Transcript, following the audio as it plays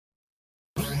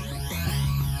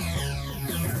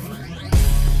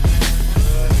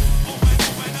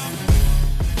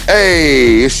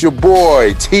Hey, it's your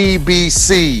boy,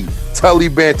 TBC, Tully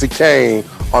Banter Kane,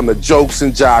 on the Jokes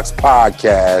and Jocks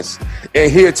podcast.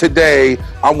 And here today,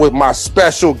 I'm with my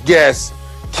special guest,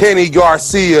 Kenny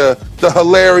Garcia, the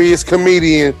hilarious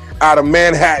comedian out of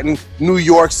Manhattan, New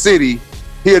York City,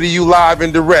 here to you live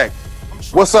and direct.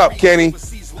 What's up, Kenny?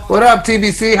 What up,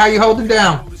 TBC? How you holding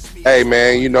down? Hey,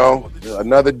 man, you know,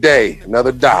 another day,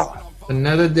 another dollar.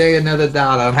 Another day, another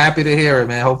dollar. I'm happy to hear it,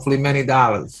 man. Hopefully many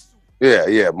dollars.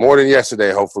 Yeah, more than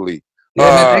yesterday, hopefully. Yeah,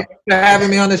 man, thanks for having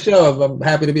me on the show. I'm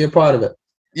happy to be a part of it.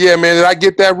 Yeah, man, did I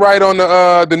get that right on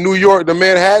the New York, the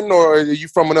Manhattan, or are you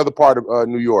from another part of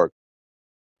New York?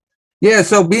 Yeah,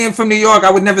 so being from New York, I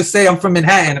would never say I'm from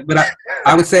Manhattan, but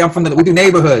I would say I'm from we do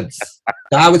neighborhoods.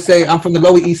 So I would say I'm from the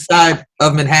Lower East Side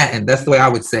of Manhattan. That's the way I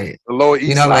would say it. The Lower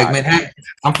East Side. Like Manhattan.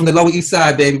 I'm from the Lower East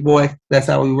Side, baby boy. That's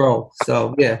how we roll.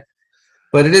 So, yeah.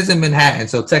 But it is in Manhattan,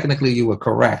 so technically you were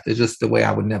correct. It's just the way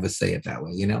I would never say it that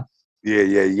way, you know? Yeah,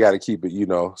 you got to keep it,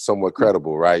 somewhat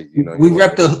credible, right? We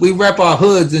rep our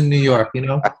hoods in New York, you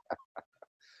know?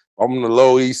 I'm on the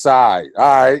Lower East Side.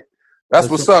 All right. That's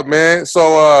what's up, man.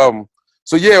 So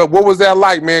yeah, what was that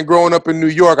like, man, growing up in New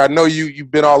York? I know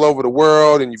you've been all over the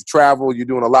world and you've traveled. You're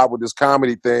doing a lot with this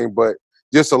comedy thing, but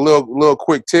just a little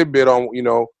quick tidbit on,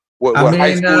 what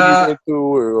high school you went to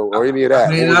or any of that.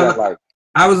 What was that like?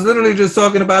 I was literally just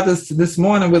talking about this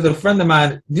morning with a friend of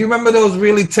mine. Do you remember those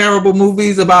really terrible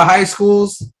movies about high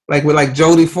schools? Like with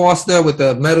Jodie Foster with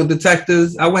the metal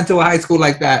detectors? I went to a high school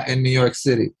like that in New York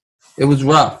City. It was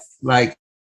rough. This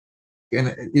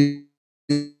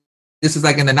is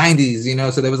like in the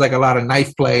 90s, so there was like a lot of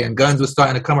knife play and guns were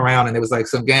starting to come around and there was like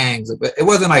some gangs. But it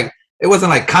wasn't like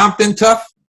Compton tough,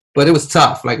 but it was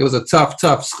tough. Like it was a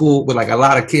tough school with like a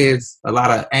lot of kids, a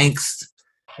lot of angst.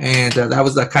 And that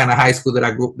was the kind of high school that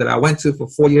I went to for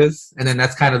 4 years, and then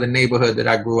that's kind of the neighborhood that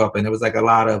I grew up in. It was like a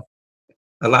lot of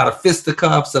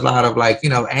fisticuffs, a lot of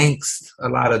angst, a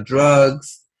lot of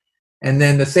drugs, and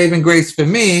then the saving grace for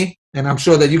me, and I'm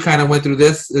sure that you kind of went through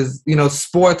this, is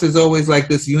sports is always like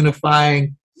this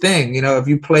unifying thing. If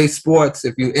you play sports,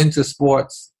 if you're into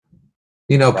sports,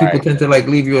 people tend to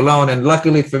leave you alone. And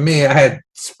luckily for me, I had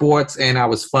sports and I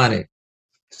was funny.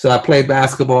 So I played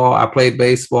basketball, I played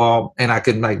baseball, and I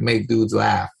could make dudes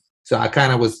laugh. So I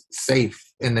kind of was safe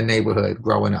in the neighborhood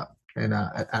growing up. And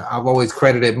I've always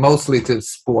credited mostly to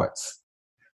sports.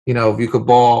 If you could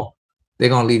ball, they're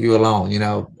going to leave you alone.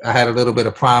 I had a little bit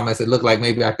of promise. It looked like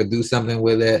maybe I could do something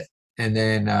with it. And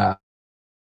then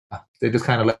they just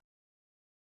kind of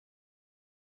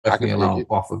left me alone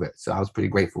off of it. So I was pretty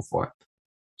grateful for it.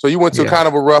 So you went to kind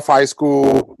of a rough high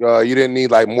school. You didn't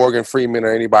need Morgan Freeman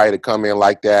or anybody to come in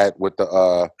like that with the.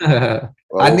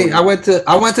 I went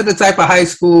to the type of high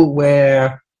school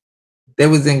where there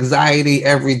was anxiety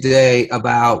every day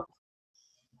about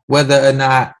whether or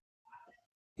not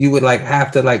you would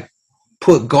have to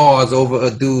put gauze over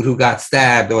a dude who got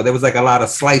stabbed, or there was a lot of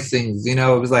slicings.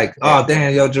 It was oh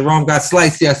damn, Jerome got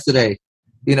sliced yesterday.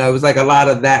 It was a lot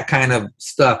of that kind of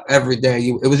stuff every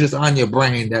day. It was just on your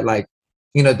brain that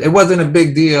it wasn't a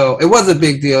big deal. It was a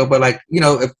big deal, but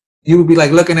if you would be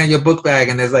looking at your book bag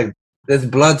and there's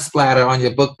blood splatter on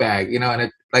your book bag, and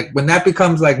it when that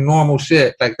becomes normal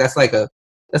shit, that's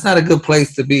not a good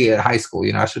place to be at high school.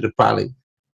 I should have probably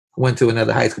went to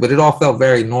another high school, but it all felt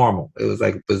very normal. It was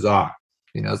bizarre.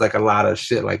 It was a lot of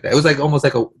shit like that. It was almost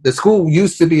the school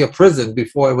used to be a prison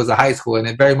before it was a high school, and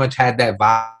it very much had that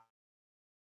vibe.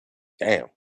 Damn.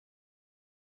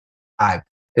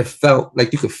 It felt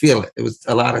like you could feel it. It was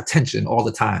a lot of tension all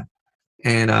the time.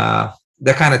 And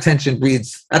that kind of tension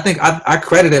breeds, I think I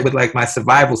credit it with my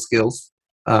survival skills.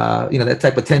 That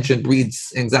type of tension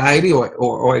breeds anxiety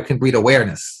or it can breed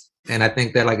awareness. And I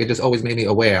think that it just always made me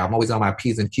aware. I'm always on my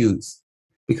P's and Q's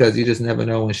because you just never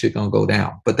know when shit gonna go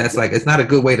down. But that's it's not a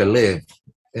good way to live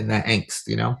in that angst,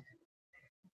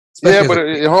 Especially but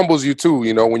it humbles you too,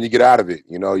 when you get out of it.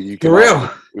 You can for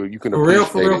real. You can for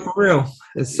real.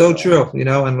 It's so true,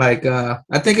 and I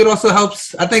think it also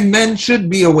helps. I think men should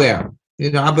be aware.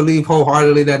 I believe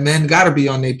wholeheartedly that men got to be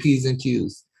on their P's and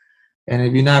Q's. And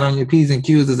if you're not on your P's and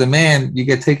Q's as a man, you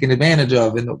get taken advantage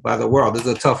of by the world. It's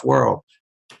a tough world.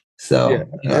 So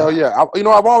hell yeah.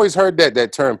 I've always heard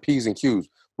that term P's and Q's,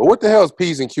 but what the hell does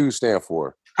P's and Q's stand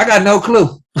for? I got no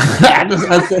clue.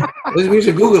 We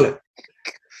should Google it.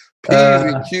 P's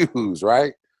and Q's,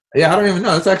 right? Yeah, I don't even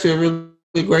know. It's actually a really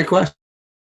great question.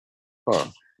 Huh.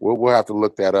 We'll have to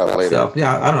look that up later. So,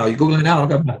 yeah, I don't know. You Googling it now?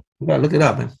 We gotta look it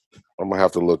up, man. I'm gonna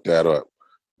have to look that up.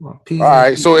 All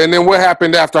right. So, and then what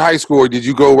happened after high school? Did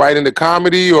you go right into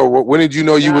comedy, or when did you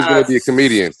know you was gonna be a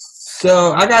comedian?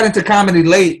 So I got into comedy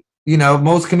late.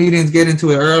 Most comedians get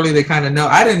into it early. They kind of know.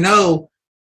 I didn't know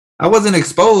I wasn't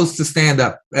exposed to stand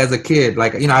up as a kid.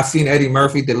 Like, you know, I've seen Eddie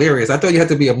Murphy, Delirious. I thought you had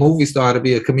to be a movie star to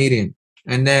be a comedian.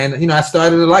 And then, you know, I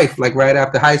started a life like right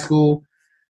after high school.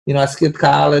 You know, I skipped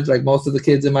college like most of the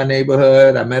kids in my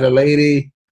neighborhood. I met a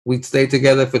lady. We stayed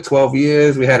together for 12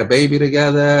 years. We had a baby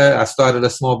together. I started a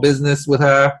small business with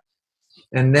her.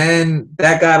 And then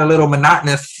that got a little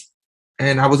monotonous.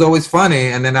 And I was always funny.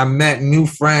 And then I met new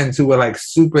friends who were like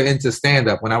super into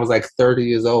stand-up when I was like 30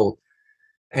 years old.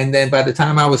 And then by the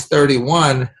time I was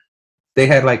 31, they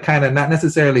had like kind of not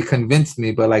necessarily convinced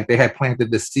me, but like they had planted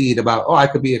the seed about, oh, I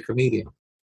could be a comedian.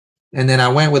 And then I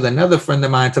went with another friend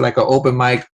of mine to like an open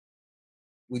mic.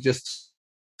 We just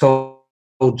told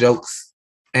jokes.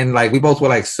 And like we both were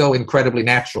like so incredibly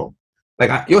natural.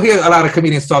 Like you'll hear a lot of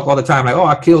comedians talk all the time, like, oh,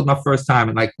 I killed my first time.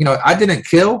 And like, you know, I didn't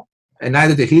kill and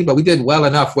neither did he, but we did well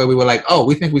enough where we were like, oh,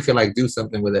 we think we could like do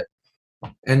something with it.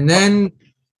 And then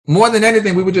more than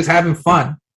anything, we were just having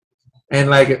fun. And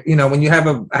like, you know, when you have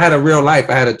I had a real life,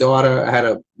 I had a daughter, I had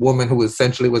a woman who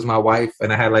essentially was my wife,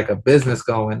 and I had like a business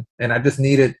going, and I just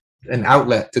needed an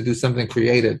outlet to do something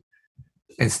creative.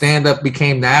 And stand-up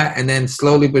became that. And then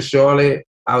slowly but surely,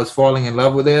 I was falling in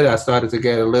love with it. I started to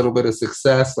get a little bit of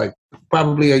success. Like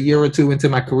probably a year or two into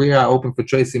my career, I opened for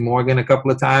Tracy Morgan a couple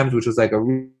of times, which was like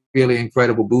a really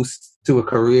incredible boost to a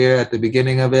career at the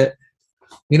beginning of it.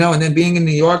 You know, and then being in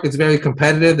New York, it's very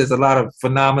competitive. There's a lot of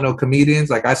phenomenal comedians.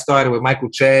 Like I started with Michael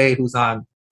Che, who's on,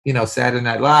 you know, Saturday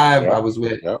Night Live. I was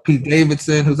with Pete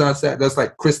Davidson, who's on Saturday. That's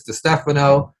like Chris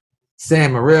DiStefano,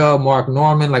 Sam Morril, Mark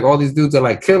Norman. Like all these dudes are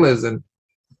like killers. And,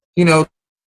 you know,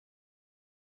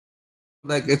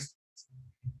 like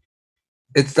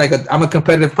it's like I'm a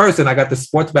competitive person. I got the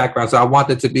sports background, so I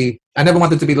never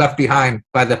wanted to be left behind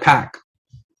by the pack.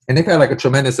 And they've had like a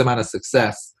tremendous amount of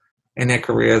success in their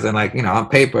careers, and like, you know, on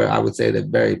paper, I would say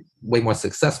they're way more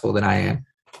successful than I am.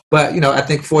 But, you know, I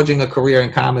think forging a career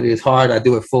in comedy is hard. I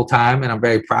do it full time, and I'm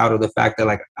very proud of the fact that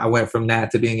like I went from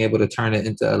that to being able to turn it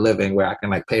into a living where I can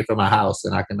like pay for my house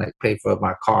and I can like pay for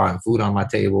my car and food on my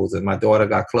tables, and my daughter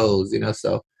got clothes, you know.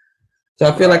 So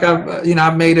I feel like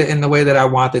I've made it in the way that I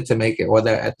wanted to make it, or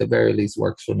that at the very least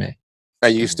works for me.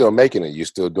 And you still making it. You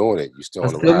still doing it. You still I'm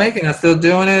still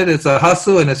doing it. It's a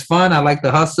hustle and it's fun. I like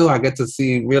the hustle. I get to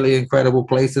see really incredible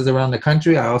places around the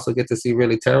country. I also get to see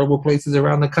really terrible places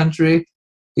around the country,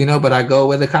 you know, but I go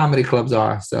where the comedy clubs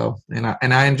are. So, and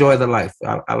I enjoy the life.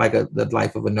 I like the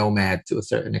life of a nomad to a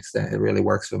certain extent. It really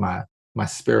works for my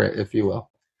spirit, if you will.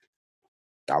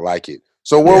 I like it.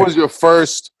 So what was your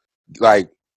first like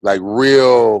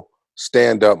real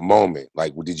stand-up moment?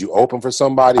 Like, did you open for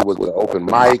somebody? Was it an open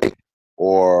mic?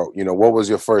 Or, you know, what was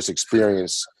your first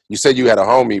experience? You said you had a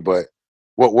homie, but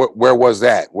where was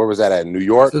that? Where was that at? New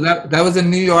York? So that was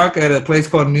in New York at a place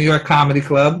called New York Comedy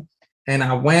Club. And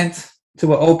I went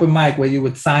to an open mic where you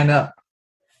would sign up.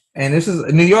 And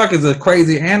New York is a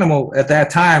crazy animal at that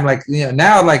time. Like, you know,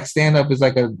 now like stand-up is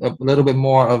like a little bit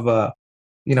more of a,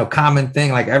 you know, common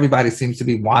thing. Like everybody seems to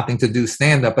be wanting to do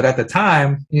stand-up. But at the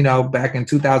time, you know, back in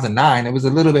 2009, it was a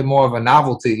little bit more of a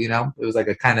novelty, you know. It was like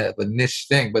a kind of a niche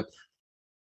thing. But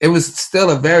it was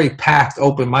still a very packed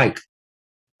open mic.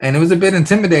 And it was a bit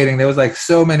intimidating. There was like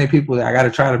so many people that I got to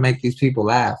try to make these people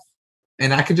laugh.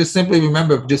 And I could just simply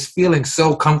remember just feeling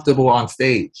so comfortable on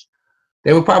stage.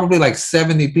 There were probably like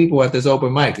 70 people at this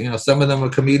open mic. You know, some of them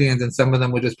were comedians and some of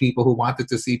them were just people who wanted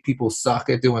to see people suck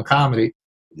at doing comedy.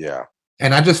 Yeah.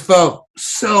 And I just felt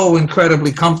so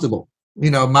incredibly comfortable.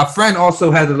 You know, my friend also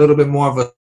had a little bit more of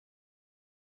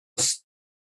a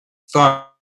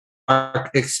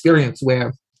stark experience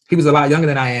where he was a lot younger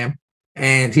than I am,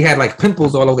 and he had like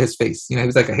pimples all over his face. You know,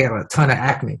 he had a ton of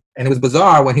acne, and it was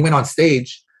bizarre when he went on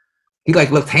stage. He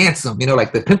like looked handsome, you know,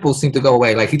 like the pimples seemed to go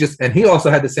away. Like he also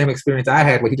had the same experience I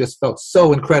had, where he just felt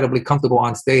so incredibly comfortable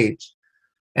on stage.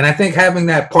 And I think having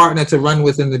that partner to run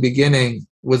with in the beginning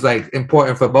was like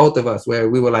important for both of us, where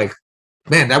we were like,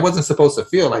 man, that wasn't supposed to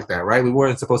feel like that, right? We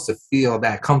weren't supposed to feel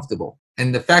that comfortable.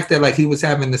 And the fact that like he was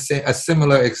having a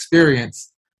similar experience,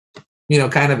 you know,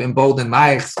 kind of emboldened my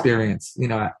experience. You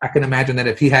know, I can imagine that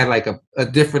if he had like a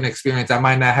different experience, I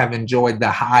might not have enjoyed the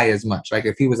high as much. Like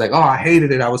if he was like, oh, I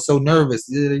hated it, I was so nervous,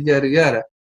 yada, yada, yada.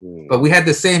 But we had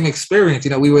the same experience.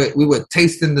 You know, we were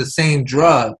tasting the same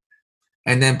drug.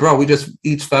 And then, bro, we just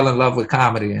each fell in love with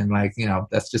comedy. And like, you know,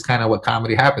 that's just kind of what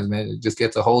comedy happens, man. It just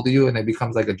gets a hold of you and it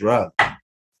becomes like a drug.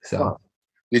 So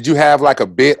did you have like a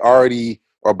bit already,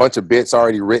 or a bunch of bits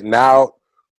already written out?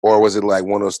 Or was it like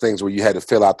one of those things where you had to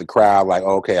fill out the crowd, like,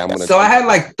 okay, I'm gonna. So I had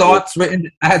like thoughts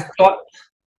written. I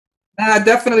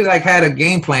definitely like had a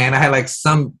game plan. I had like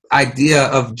some idea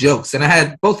of jokes, and I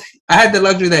had the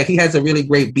luxury that he has a really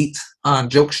great beat on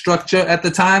joke structure at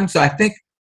the time. So I think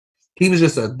he was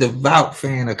just a devout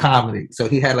fan of comedy. So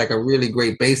he had like a really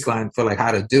great baseline for like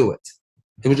how to do it.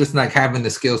 It was just like having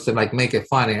the skills to like make it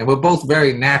funny. And we're both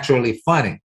very naturally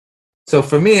funny. So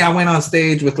for me, I went on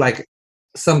stage with like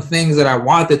some things that I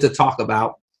wanted to talk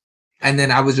about. And then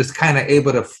I was just kind of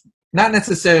able to not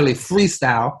necessarily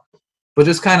freestyle, but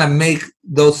just kind of make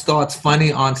those thoughts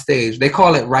funny on stage. They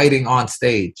call it writing on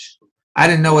stage. I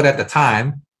didn't know it at the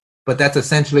time, but that's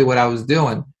essentially what I was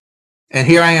doing. And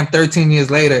here I am 13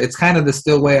 years later. It's kind of the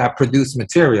still way I produce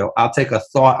material. I'll take a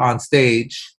thought on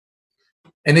stage,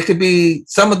 and it could be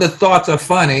some of the thoughts are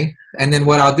funny. And then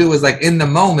what I'll do is like in the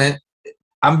moment,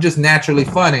 I'm just naturally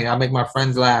funny. I make my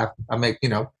friends laugh. I make,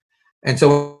 and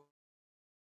so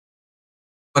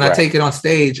when I take it on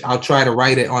stage, I'll try to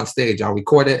write it on stage. I'll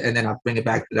record it and then I'll bring it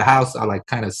back to the house. I'll like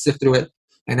kind of sift through it.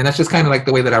 And then that's just kind of like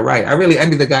the way that I write. I really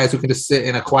envy the guys who can just sit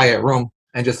in a quiet room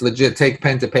and just legit take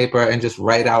pen to paper and just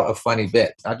write out a funny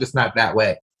bit. I'm just not that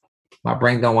way. My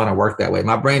brain don't want to work that way.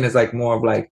 My brain is like more of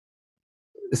like,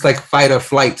 it's like fight or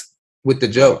flight with the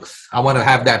jokes. I want to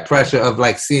have that pressure of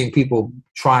like seeing people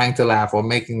trying to laugh or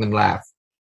making them laugh,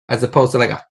 as opposed to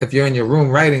like if you're in your room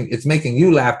writing, it's making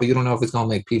you laugh, but you don't know if it's going to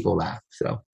make people laugh.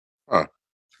 So,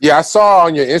 yeah, I saw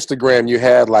on your Instagram you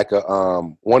had like a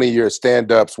one of your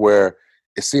stand-ups where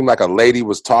it seemed like a lady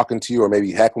was talking to you or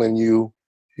maybe heckling you.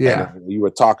 Yeah, and you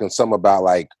were talking something about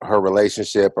like her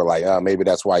relationship or like maybe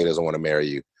that's why he doesn't want to marry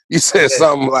you. You said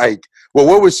something like, well,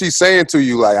 what was she saying to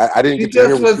you? Like, I didn't get to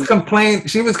hear what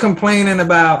she was complaining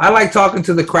about, I like talking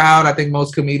to the crowd. I think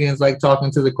most comedians like talking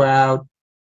to the crowd.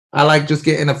 I like just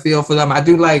getting a feel for them. I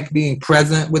do like being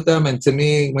present with them. And to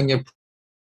me,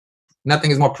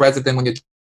 nothing is more present than when you're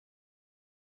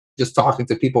just talking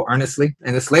to people earnestly.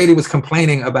 And this lady was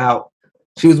complaining about,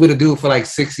 she was with a dude for like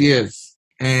 6 years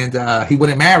and he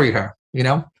wouldn't marry her,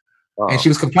 And she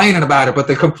was complaining about it, but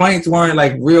the complaints weren't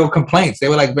like real complaints. They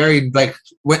were like very like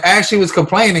as she was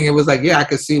complaining, it was like, yeah, I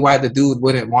could see why the dude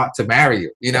wouldn't want to marry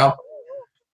you,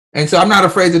 And so I'm not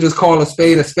afraid to just call a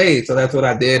spade a spade. So that's what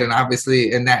I did. And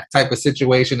obviously in that type of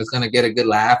situation, it's going to get a good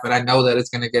laugh. And I know that it's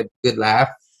going to get a good laugh.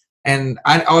 And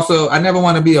I never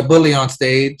want to be a bully on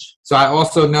stage. So I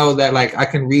also know that like I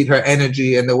can read her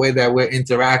energy and the way that we're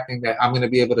interacting, that I'm going to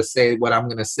be able to say what I'm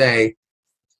going to say.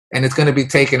 And it's going to be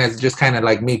taken as just kind of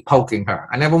like me poking her.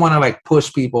 I never want to like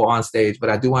push people on stage, but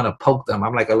I do want to poke them.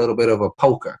 I'm like a little bit of a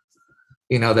poker,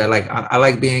 that like I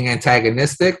like being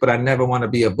antagonistic, but I never want to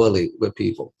be a bully with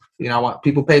people. I want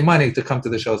people pay money to come to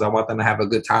the shows. I want them to have a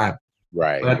good time.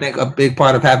 Right. But I think a big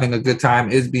part of having a good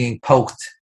time is being poked,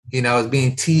 is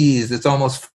being teased. It's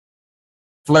almost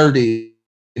flirty,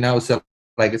 so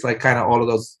like, it's like kind of all of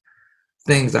those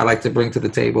things I like to bring to the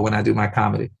table when I do my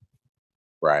comedy.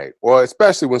 Right. Well,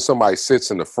 especially when somebody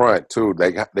sits in the front too,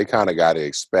 they kind of got to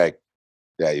expect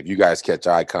that if you guys catch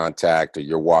eye contact or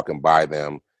you're walking by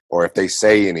them, or if they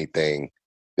say anything,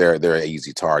 they're an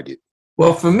easy target.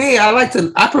 Well, for me,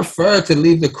 I prefer to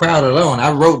leave the crowd alone.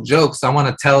 I wrote jokes. I want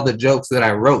to tell the jokes that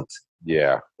I wrote.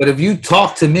 Yeah. But if you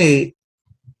talk to me,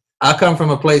 I come from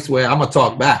a place where I'm gonna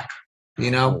talk back,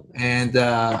 and I'm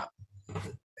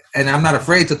not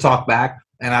afraid to talk back,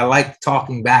 and I like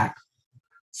talking back.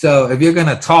 So if you're going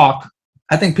to talk,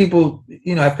 I think people,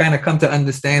 have kind of come to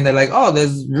understand that like, oh,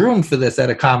 there's room for this at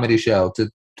a comedy show to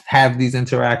have these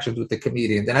interactions with the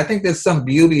comedians. And I think there's some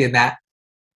beauty in that.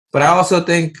 But I also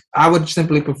think I would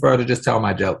simply prefer to just tell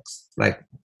my jokes. Like,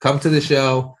 come to the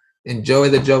show, enjoy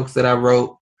the jokes that I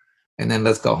wrote, and then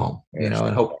let's go home, and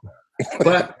hope.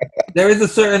 But there is a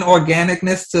certain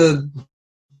organicness to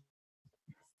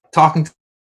talking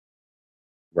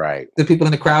to people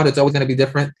in the crowd. It's always going to be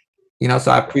different.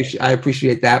 So I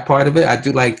appreciate that part of it. I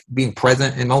do like being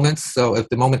present in moments. So if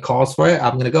the moment calls for it,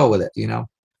 I'm going to go with it,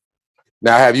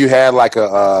 Now, have you had like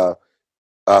a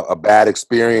bad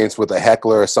experience with a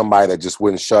heckler or somebody that just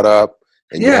wouldn't shut up?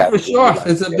 Yeah, for sure. Like,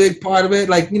 it's a big part of it.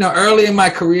 Like, early in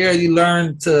my career, you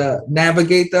learn to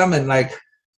navigate them. And like,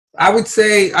 I would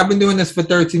say I've been doing this for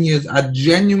 13 years. I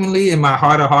genuinely, in my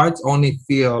heart of hearts, only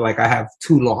feel like I have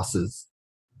 2 losses.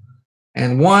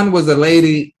 And one was a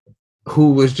lady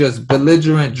who was just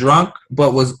belligerent drunk,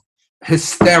 but was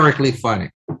hysterically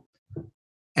funny.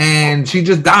 And she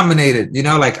just dominated,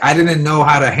 like I didn't know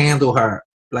how to handle her.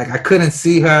 Like I couldn't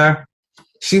see her.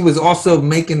 She was also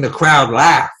making the crowd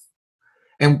laugh.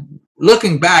 And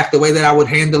looking back, the way that I would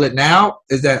handle it now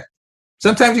is that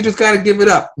sometimes you just got to give it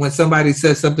up when somebody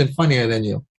says something funnier than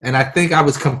you. And I think I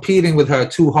was competing with her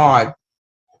too hard,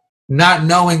 not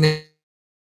knowing that.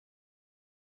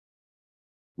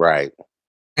 Right.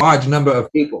 Large number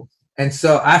of people. And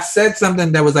so I said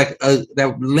something that was like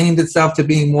that leaned itself to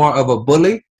being more of a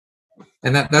bully.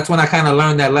 And that's when I kind of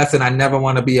learned that lesson. I never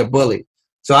want to be a bully.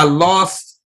 So I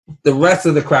lost the rest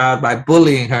of the crowd by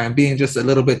bullying her and being just a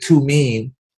little bit too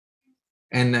mean.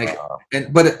 And like,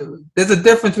 there's a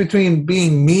difference between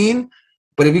being mean,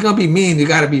 but if you're gonna be mean, you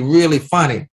got to be really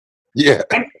funny. Yeah.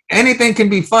 Anything can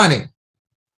be funny.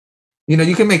 You know,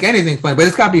 you can make anything funny, but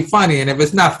it's got to be funny. And if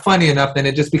it's not funny enough, then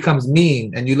it just becomes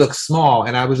mean and you look small.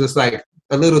 And I was just like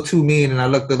a little too mean and I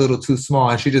looked a little too small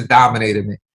and she just dominated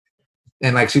me.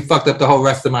 And like she fucked up the whole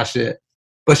rest of my shit.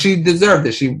 But she deserved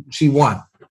it. She won.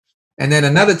 And then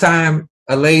another time,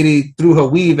 a lady threw her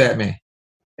weave at me.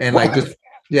 And like,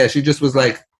 she just was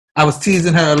like, I was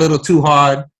teasing her a little too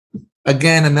hard.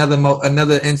 Again,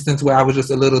 another instance where I was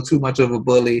just a little too much of a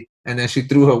bully. And then she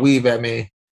threw her weave at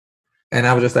me. And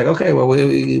I was just like, okay, well, where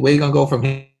you going to go from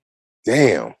here?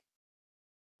 Damn.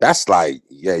 That's like,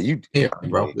 yeah,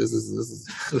 bro.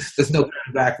 There's no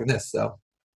coming back from this. So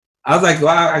I was like, well,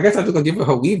 I guess I'm just going to give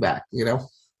her weave back, you know?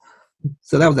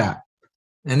 So that was that.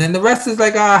 And then the rest is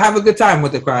like, have a good time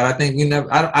with the crowd. I think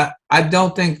I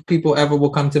don't think people ever will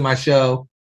come to my show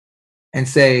and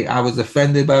say I was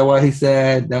offended by what he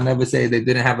said. They'll never say they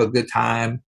didn't have a good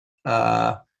time.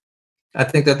 I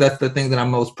think that's the thing that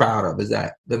I'm most proud of is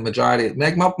that the majority,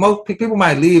 like most people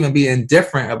might leave and be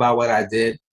indifferent about what I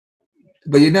did,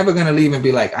 but you're never going to leave and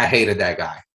be like, I hated that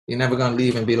guy. You're never going to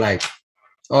leave and be like,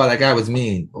 oh, that guy was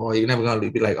mean. Or you're never going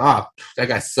to be like, oh, that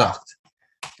guy sucked.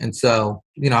 And so,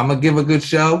 you know, I'm going to give a good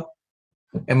show.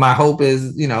 And my hope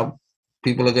is, you know,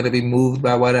 people are going to be moved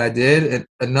by what I did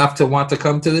enough to want to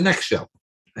come to the next show.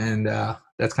 And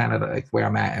that's kind of like where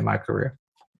I'm at in my career.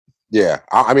 Yeah.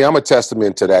 I mean, I'm a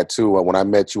testament to that too. When I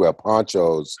met you at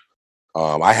Poncho's,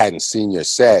 I hadn't seen your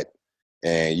set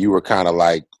and you were kind of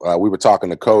like, we were talking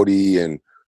to Cody and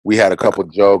we had a couple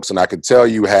of jokes and I could tell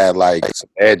you had like some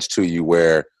edge to you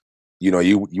where, you know,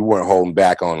 you weren't holding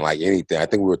back on like anything. I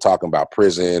think we were talking about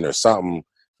prison or something.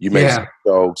 You made some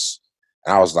jokes.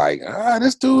 And I was like,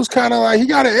 this dude's kind of like, he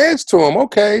got an edge to him.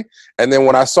 Okay. And then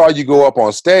when I saw you go up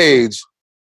on stage,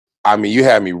 I mean, you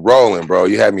had me rolling, bro.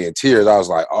 You had me in tears. I was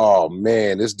like, oh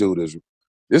man, this dude is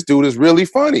really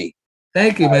funny.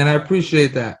 Thank you, man. I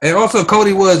appreciate that. And also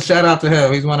Cody Woods, shout out to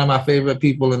him. He's one of my favorite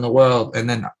people in the world and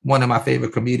then one of my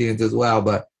favorite comedians as well.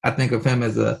 But I think of him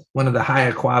as one of the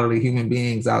higher quality human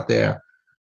beings out there.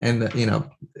 And, you know,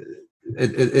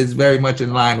 it is very much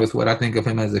in line with what I think of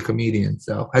him as a comedian.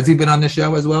 So has he been on the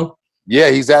show as well? Yeah,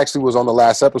 he's actually was on the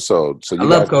last episode. So I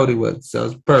love Cody Woods. So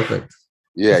it's perfect.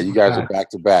 Yeah, you guys are back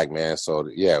to back, man. So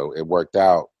yeah, it worked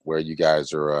out where you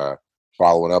guys are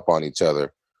following up on each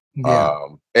other. Yeah.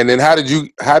 And then how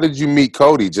did you meet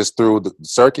Cody? Just through the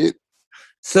circuit?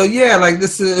 So yeah, like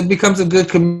this it becomes a good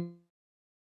community.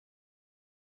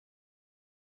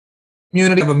 I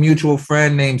have a mutual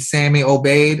friend named Sammy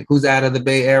Obeid, who's out of the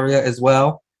Bay Area as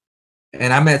well.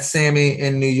 And I met Sammy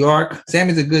in New York.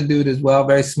 Sammy's a good dude as well,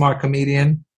 very smart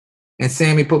comedian. And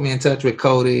Sammy put me in touch with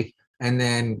Cody. And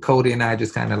then Cody and I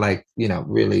just kind of like, you know,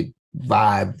 really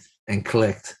vibed and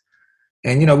clicked.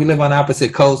 And, you know, we live on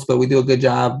opposite coasts, but we do a good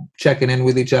job checking in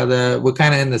with each other. We're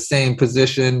kind of in the same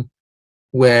position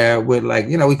where we're like,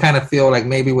 you know, we kind of feel like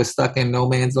maybe we're stuck in no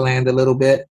man's land a little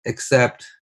bit, except,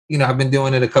 you know, I've been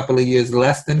doing it a couple of years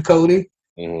less than Cody.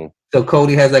 Mm-hmm. So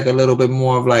Cody has like a little bit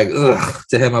more of like, ugh,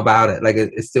 to him about it. Like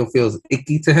it still feels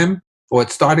icky to him, or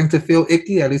it's starting to feel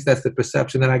icky. At least that's the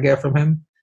perception that I get from him.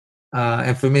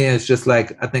 And for me, it's just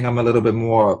like, I think I'm a little bit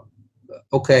more,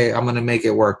 okay, I'm going to make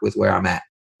it work with where I'm at.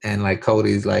 And like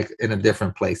Cody's like in a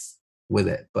different place with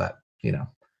it, but you know.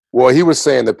 Well, he was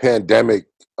saying the pandemic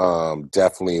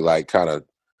definitely like kind of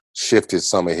shifted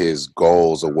some of his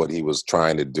goals of what he was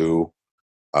trying to do.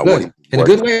 Good. In a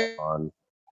good way?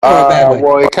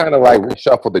 Well, it kind of like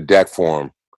reshuffled the deck for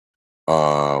him.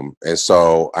 And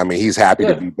so, I mean, he's happy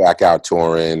to be back out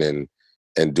touring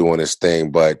and doing his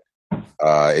thing, but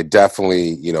it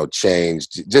definitely, you know,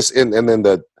 changed just and then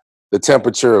the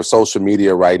temperature of social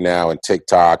media right now and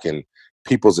TikTok and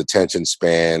people's attention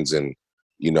spans and,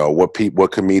 you know,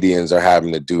 what comedians are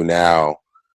having to do now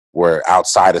where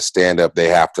outside of stand-up, they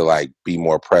have to like be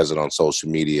more present on social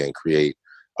media and create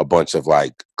a bunch of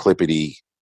like clippity,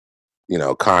 you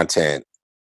know, content.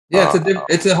 Yeah,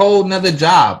 it's a whole nother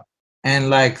job. And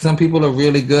like some people are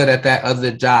really good at that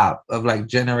other job of like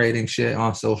generating shit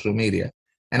on social media.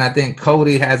 And I think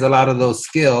Cody has a lot of those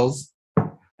skills.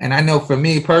 And I know for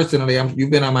me personally, you've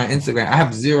been on my Instagram, I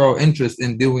have zero interest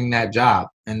in doing that job.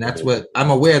 And that's what I'm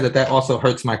aware that also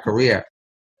hurts my career.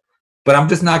 But I'm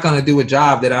just not going to do a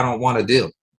job that I don't want to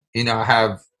do. You know,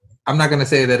 I'm not going to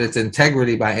say that it's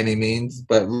integrity by any means,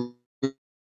 but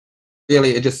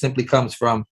really it just simply comes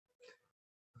from,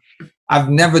 I've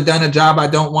never done a job I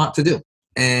don't want to do.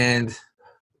 And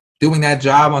doing that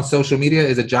job on social media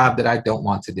is a job that I don't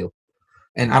want to do,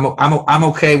 and I'm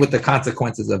okay with the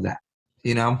consequences of that,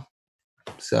 you know.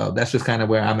 So that's just kind of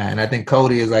where I'm at, and I think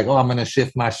Cody is like, oh, I'm gonna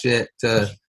shift my shit to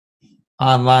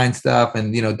online stuff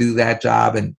and do that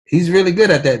job, and he's really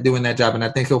good at that, doing that job, and I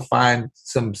think he'll find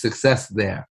some success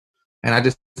there. And I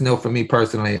just know, for me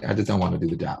personally, I just don't want to do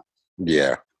the job.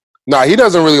 Yeah, no, he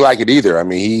doesn't really like it either. I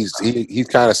mean, he's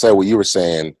kind of said what you were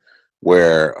saying,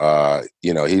 where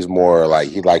he's more like,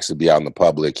 he likes to be out in the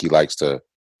public. He likes to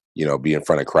be in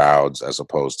front of crowds as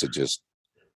opposed to just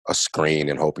a screen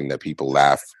and hoping that people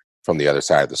laugh from the other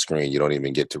side of the screen. You don't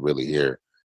even get to really hear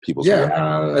people's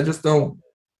reactions.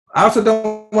 I also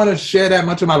don't want to share that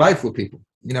much of my life with people.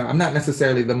 I'm not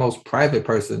necessarily the most private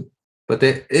person, but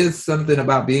there is something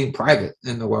about being private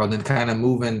in the world and kind of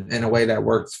moving in a way that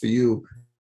works for you.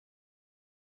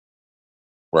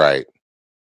 Right.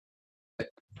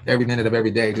 Every minute of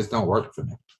every day just don't work for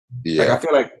me. Yeah.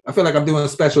 Like, I feel like I'm doing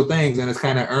special things, and it's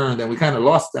kind of earned, and we kind of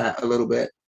lost that a little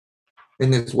bit in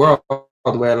this world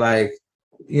where, like,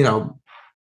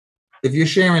 if you're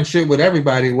sharing shit with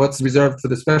everybody, what's reserved for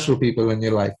the special people in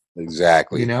your life?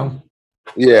 Exactly.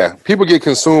 Yeah, people get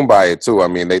consumed by it too. I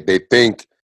mean, they think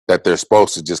that they're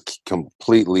supposed to just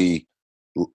completely,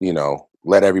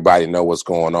 let everybody know what's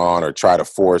going on, or try to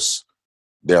force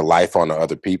their life on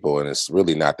other people, and it's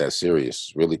really not that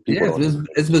serious. Really, people. Yeah,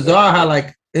 it's bizarre how,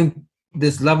 like, in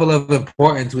this level of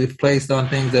importance we've placed on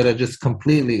things that are just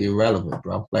completely irrelevant,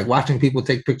 bro. Like watching people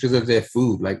take pictures of their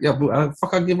food. Like, yeah, bro,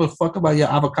 I give a fuck about your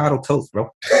avocado toast, bro.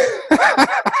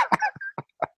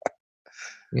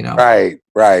 Right.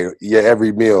 Yeah,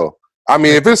 every meal. I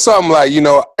mean, if it's something like,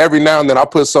 every now and then I'll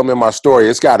put something in my story,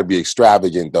 it's got to be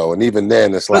extravagant, though. And even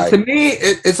then, it's but to me,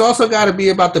 it's also got to be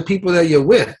about the people that you're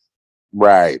with.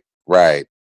 Right.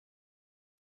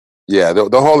 Yeah,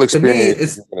 the whole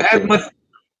experience. To me,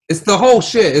 it's the whole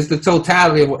shit. It's the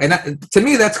totality of, and to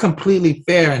me, that's completely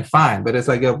fair and fine. But it's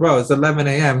like, yo, bro, it's 11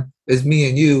 a.m. It's me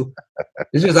and you.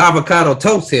 It's just avocado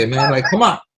toast here, man. Like, come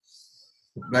on.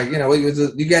 Like,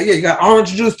 you got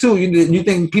orange juice too. You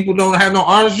think people don't have no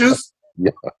orange juice?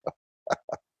 Yeah.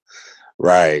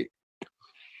 Right.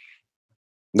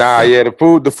 Nah, yeah,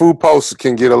 the food posts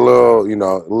can get a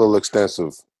little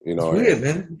extensive. It's weird,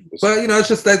 man. But it's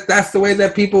just that's the way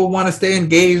that people want to stay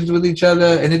engaged with each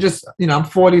other, and it just, I'm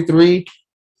 43,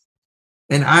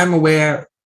 and I'm aware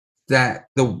that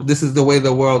this is the way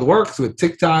the world works with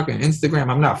TikTok and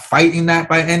Instagram. I'm not fighting that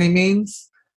by any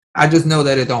means. I just know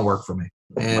that it don't work for me,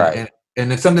 and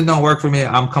if something don't work for me,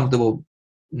 I'm comfortable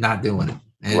not doing it,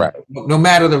 and no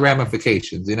matter the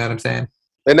ramifications. You know what I'm saying?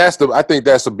 And I think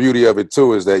that's the beauty of it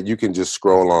too, is that you can just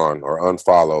scroll on or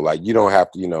unfollow. Like, you don't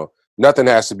have to, nothing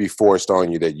has to be forced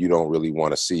on you that you don't really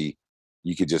want to see.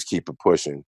 You could just keep it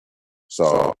pushing.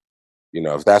 So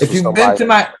if that's if you've been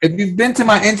to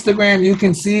my Instagram, you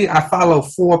can see I follow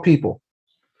 4 people.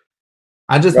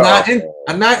 I'm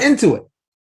not into it.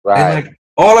 Right. And like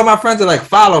all of my friends are like,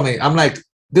 follow me. I'm like,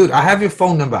 dude, I have your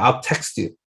phone number. I'll text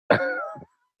you.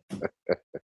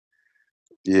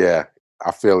 Yeah,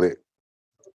 I feel it.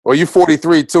 Well, you're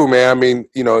 43 too, man. I mean,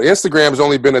 Instagram's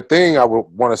only been a thing, I would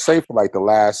want to say, for like the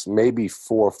last maybe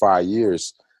 4 or 5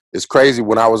 years. It's crazy.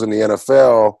 When I was in the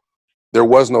NFL, there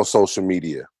was no social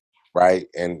media, right?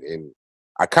 And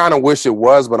I kind of wish it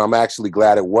was, but I'm actually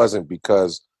glad it wasn't,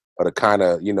 because of the kind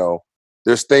of,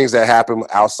 there's things that happen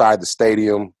outside the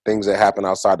stadium, things that happen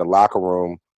outside the locker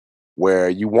room, where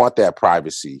you want that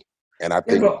privacy. And I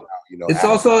think, it's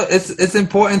also, it's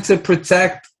important to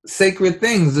protect sacred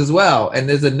things as well. And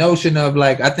there's a notion of,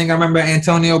 like, I think I remember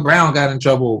Antonio Brown got in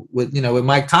trouble with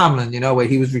Mike Tomlin, where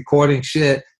he was recording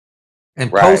shit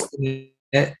and posting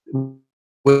it.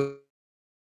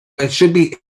 It should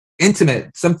be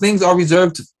intimate. Some things are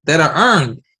reserved that are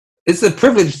earned. It's a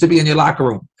privilege to be in your locker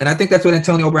room. And I think that's what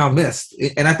Antonio Brown missed.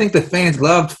 And I think the fans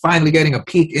loved finally getting a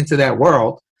peek into that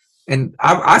world. And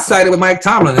I sided with Mike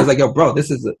Tomlin. It's like, yo, bro,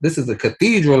 this is a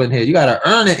cathedral in here. You got to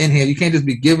earn it in here. You can't just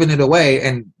be giving it away.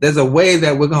 And there's a way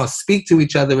that we're going to speak to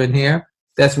each other in here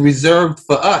that's reserved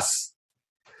for us.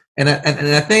 And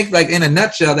I think, like, in a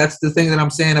nutshell, that's the thing that I'm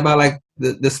saying about, like,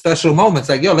 the special moments.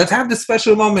 Like, yo, let's have the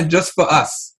special moment just for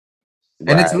us.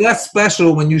 And it's less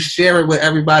special when you share it with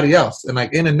everybody else. And,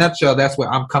 like, in a nutshell, that's where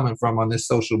I'm coming from on this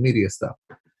social media stuff.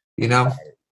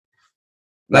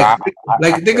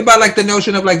 Like, think about, like, the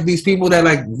notion of, like, these people that,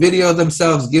 like, video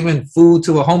themselves giving food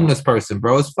to a homeless person,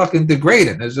 bro. It's fucking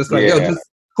degrading. It's just like,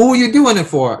 who are you doing it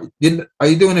for? Are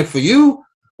you doing it for you,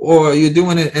 or are you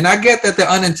doing it? And I get that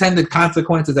the unintended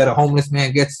consequences that a homeless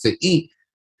man gets to eat,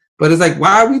 but it's like,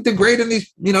 why are we degrading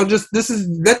these?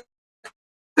 Let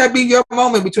that be your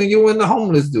moment between you and the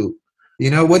homeless dude. You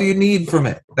know, what do you need from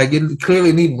it? Like, you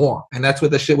clearly need more. And that's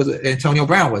what the shit was. Antonio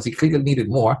Brown was. He clearly needed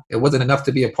more. It wasn't enough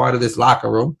to be a part of this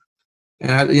locker room.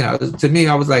 And, to me,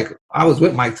 I was like, I was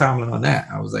with Mike Tomlin on that.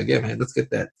 I was like, yeah, man, let's get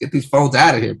these phones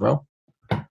out of here, bro.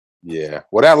 Yeah.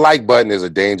 Well, that like button is a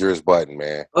dangerous button,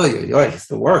 man. Oh, yeah, it's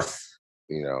the worst.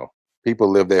 People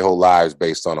live their whole lives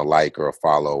based on a like or a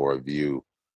follow or a view.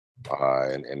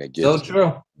 And it gets so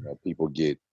true. People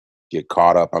get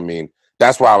caught up. I mean,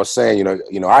 that's why I was saying,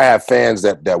 I have fans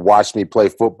that watch me play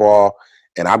football,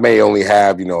 and I may only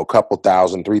have, a couple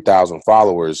thousand, 3,000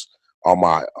 followers on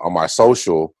my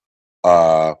social.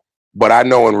 But I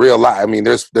know in real life, I mean,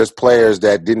 there's players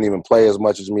that didn't even play as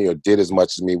much as me or did as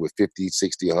much as me with 50,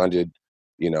 60, 100,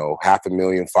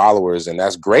 500,000 followers, and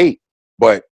that's great.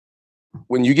 But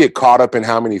when you get caught up in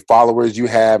how many followers you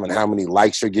have and how many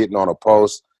likes you're getting on a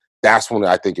post, that's when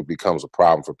I think it becomes a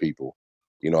problem for people.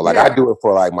 I do it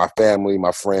for like my family,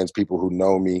 my friends, people who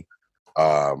know me.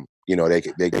 They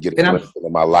can get a glimpse into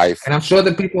my life. And I'm sure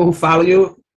the people who follow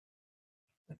you,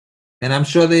 and I'm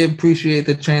sure they appreciate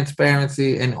the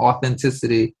transparency and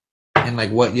authenticity and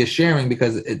like what you're sharing,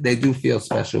 because they do feel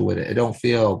special with it. It don't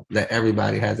feel that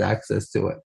everybody has access to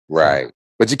it. Right.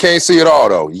 But you can't see it all,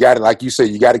 though. You got to, like you said,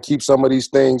 you got to keep some of these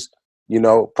things,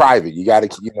 private. You got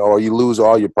to, or you lose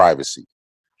all your privacy.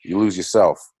 You lose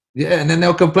yourself. Yeah, and then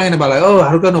they'll complain about like, oh,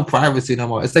 I don't got no privacy no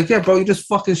more. It's like, yeah, bro, you just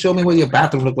fucking show me what your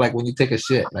bathroom look like when you take a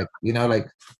shit. Like, yeah,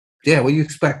 what do you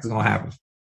expect is gonna happen?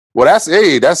 Well,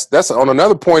 that's on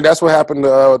another point. That's what happened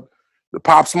to the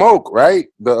Pop Smoke, right?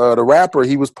 The rapper.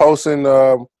 He was posting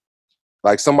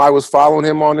like somebody was following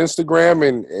him on Instagram,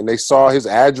 and they saw his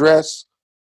address.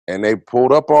 And they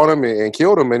pulled up on him and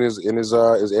killed him in his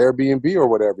Airbnb or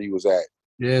whatever he was at.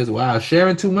 Yeah, it's wild.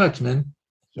 Sharing too much, man.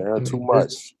 Sharing too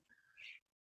much.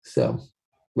 So,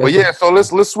 but yeah. So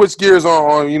let's switch gears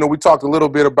on. We talked a little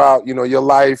bit about your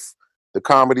life, the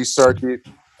comedy circuit.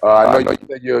 I know you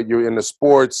said you're in the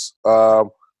sports.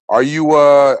 Are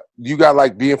you you got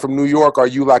like being from New York? Are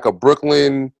you like a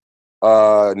Brooklyn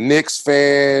Knicks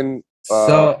fan?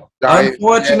 So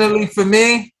unfortunately for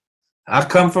me, I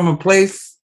come from a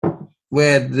place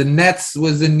where the Nets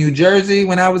was in New Jersey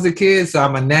when I was a kid, so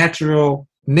I'm a natural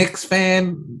Knicks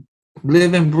fan,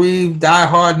 live and breathe,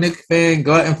 diehard Knicks fan,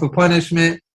 glutton for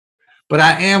punishment. But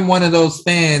I am one of those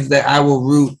fans that I will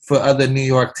root for other New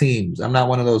York teams. I'm not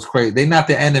one of those crazy. They're not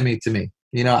the enemy to me.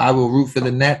 I will root for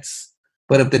the Nets.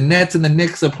 But if the Nets and the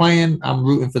Knicks are playing, I'm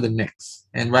rooting for the Knicks.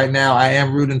 And right now, I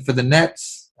am rooting for the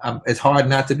Nets. It's hard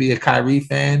not to be a Kyrie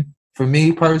fan. For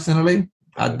me personally,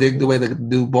 I dig the way the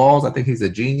dude balls. I think he's a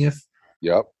genius.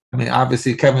 Yep. I mean,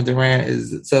 obviously Kevin Durant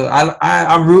is. So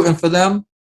I'm rooting for them.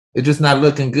 It's just not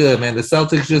looking good, man. The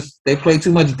Celtics they play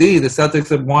too much D. The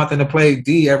Celtics are wanting to play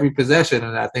D every possession,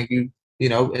 and I think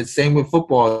it's same with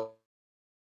football.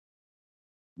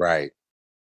 Right.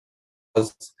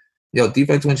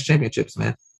 Defense wins championships,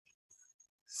 man.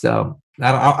 So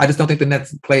I just don't think the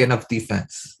Nets play enough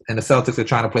defense, and the Celtics are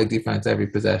trying to play defense every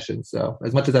possession. So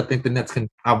as much as I think the Nets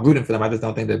I'm rooting for them. I just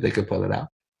don't think that they could pull it out.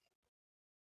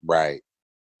 Right.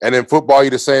 And in football, you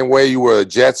the same way? You were a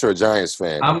Jets or a Giants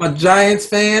fan? I'm a Giants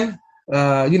fan.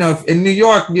 In New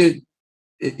York, you're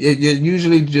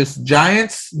usually just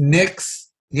Giants,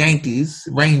 Knicks, Yankees,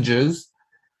 Rangers.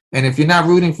 And if you're not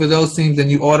rooting for those teams,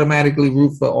 then you automatically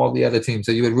root for all the other teams.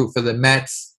 So you would root for the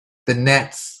Mets, the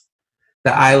Nets,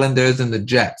 the Islanders, and the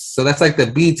Jets. So that's like the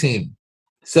B team.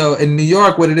 So in New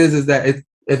York, what it is that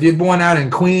if you're born out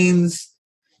in Queens,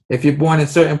 if you're born in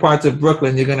certain parts of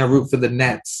Brooklyn, you're going to root for the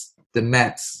Nets, the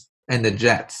Mets, and the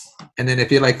Jets. And then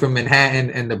if you're like from Manhattan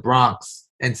and the Bronx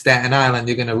and Staten Island,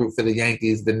 you're going to root for the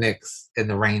Yankees, the Knicks, and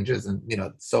the Rangers, and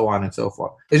so on and so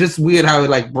forth. It's just weird how it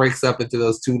like breaks up into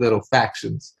those two little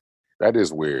factions. That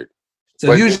is weird. So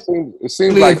but it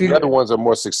seems like the other ones are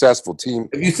more successful team.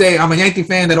 If you say I'm a Yankee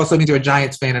fan, that also means you're a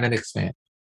Giants fan and a Knicks fan.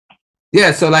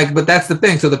 Yeah, so but that's the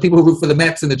thing. So the people who root for the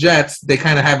Mets and the Jets, they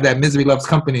kind of have that misery loves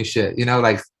company shit,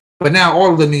 But now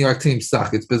all of the New York teams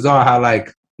suck. It's bizarre how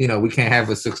we can't have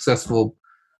a successful.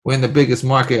 We're in the biggest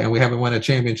market and we haven't won a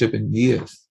championship in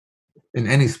years in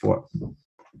any sport.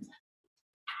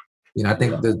 I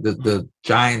think the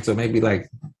Giants or maybe like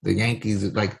the Yankees,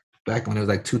 like back when it was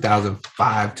like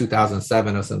 2005,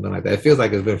 2007 or something like that. It feels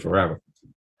like it's been forever.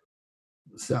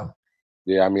 So.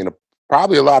 Yeah, I mean,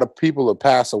 probably a lot of people have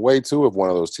passed away too if one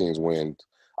of those teams wins.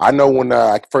 I know when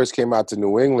I first came out to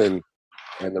New England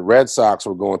and the Red Sox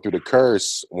were going through the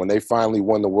curse, when they finally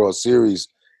won the World Series,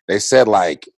 they said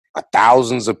like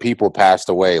thousands of people passed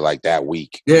away like that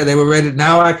week. Yeah, they were ready.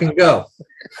 Now I can go.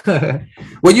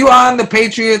 Were you on the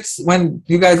Patriots when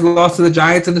you guys lost to the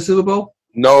Giants in the Super Bowl?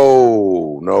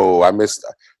 No, I missed.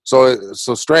 So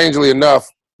strangely enough,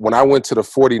 when I went to the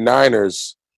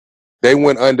 49ers, they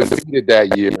went undefeated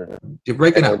that year. You're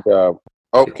breaking up.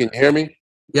 Can you hear me?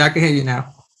 Yeah, I can hear you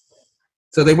now.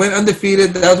 So they went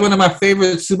undefeated. That was one of my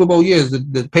favorite Super Bowl years.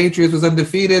 The Patriots was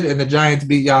undefeated, and the Giants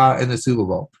beat y'all in the Super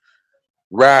Bowl.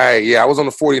 Right. Yeah, I was on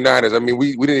the 49ers. I mean,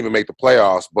 we didn't even make the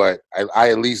playoffs, but I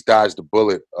at least dodged the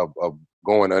bullet of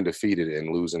going undefeated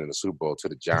and losing in the Super Bowl to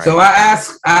the Giants. So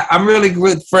I'm really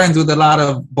good friends with a lot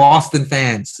of Boston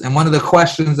fans, and one of the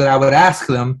questions that I would ask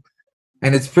them,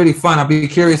 and it's pretty fun, I'd be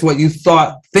curious what you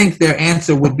think their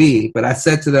answer would be. But I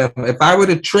said to them, if I were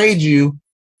to trade you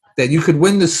that you could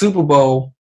win the Super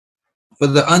Bowl for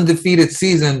the undefeated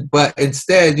season, but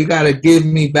instead you got to give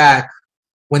me back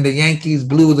when the Yankees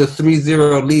blew the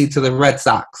 3-0 lead to the Red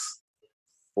Sox.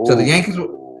 Ooh. So the Yankees,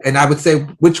 and I would say,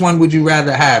 which one would you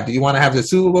rather have? Do you want to have the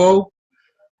Super Bowl?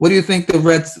 What do you think what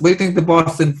do you think the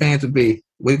Boston fans would be?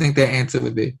 What do you think their answer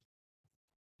would be?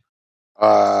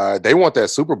 They want that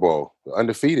Super Bowl,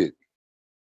 undefeated.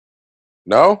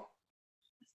 No?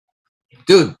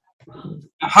 Dude,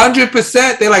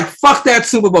 100%, they're like, fuck that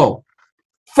Super Bowl.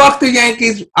 Fuck the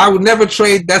Yankees. I would never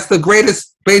trade. That's the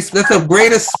greatest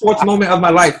sports moment of my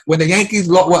life. When the Yankees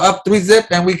were up 3-0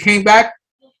 and we came back,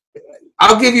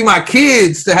 I'll give you my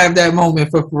kids to have that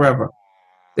moment for forever.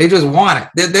 They just want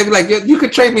it. They'd be like, you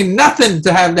could trade me nothing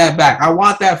to have that back. I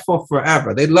want that for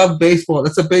forever. They love baseball.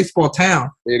 It's a baseball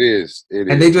town. It is.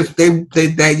 And they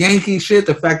that Yankee shit,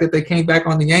 the fact that they came back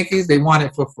on the Yankees, they want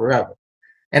it for forever.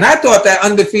 And I thought that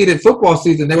undefeated football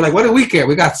season, they were like, what do we care?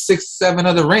 We got 6-7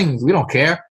 other rings. We don't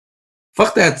care.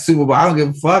 Fuck that Super Bowl. I don't give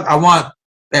a fuck. I want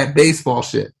that baseball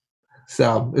shit.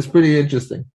 So it's pretty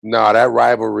interesting. No, that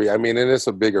rivalry, I mean, and it's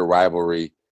a bigger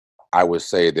rivalry, I would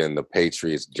say, than the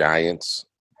Patriots-Giants,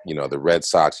 the Red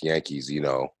Sox-Yankees, I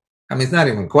mean, it's not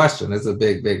even a question. It's a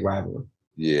big, big rivalry.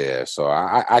 Yeah, so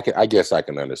I guess I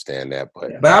can understand that.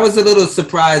 But I was a little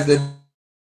surprised that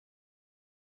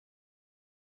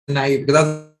naive, because I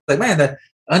was like, man, that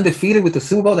undefeated with the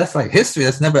Super Bowl, that's like history.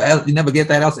 That's you never get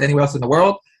that anywhere else in the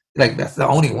world. Like, that's the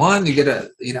only one you get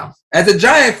as a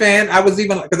Giant fan, I was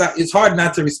even, because it's hard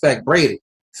not to respect Brady.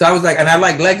 So I was like, and I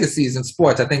like legacies in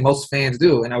sports. I think most fans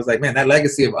do. And I was like, man, that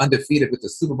legacy of undefeated with the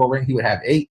Super Bowl ring, he would have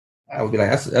 8. I would be like,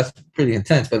 that's pretty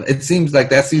intense. But it seems like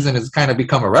that season has kind of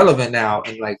become irrelevant now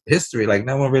in like history. Like,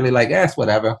 no one really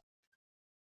whatever.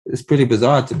 It's pretty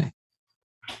bizarre to me.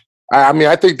 I mean,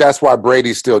 I think that's why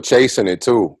Brady's still chasing it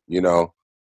too,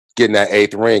 getting that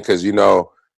 8th ring, because,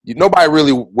 nobody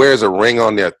really wears a ring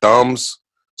on their thumbs.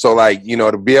 So, like,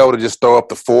 to be able to just throw up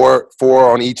the four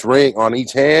on each ring, on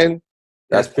each hand,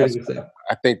 that's pretty good.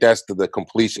 I think that's the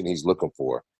completion he's looking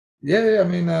for. Yeah, I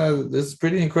mean, it's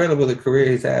pretty incredible the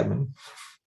career he's having.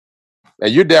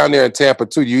 And you're down there in Tampa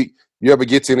too. You ever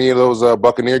get to any of those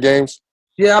Buccaneer games?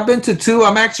 Yeah, I've been to 2.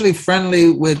 I'm actually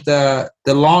friendly with the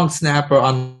long snapper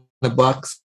on the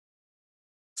Bucks.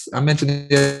 I mentioned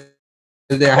the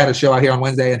other day I had a show out here on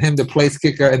Wednesday, and him, the place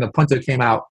kicker, and the punter came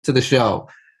out to the show.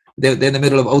 They're in the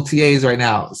middle of OTAs right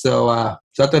now, so I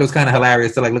thought it was kind of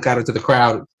hilarious to like look out into the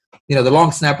crowd. The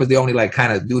long snapper is the only like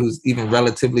kind of dude who's even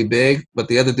relatively big, but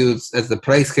the other dudes, as the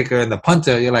place kicker and the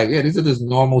punter, you're like, yeah, these are just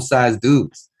normal sized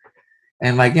dudes.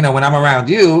 And like, when I'm around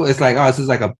you, it's like, oh, this is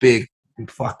like a big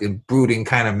fucking brooding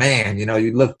kind of man.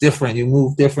 You look different, you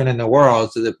move different in the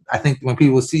world. So I think when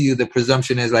people see you, the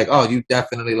presumption is like, oh, you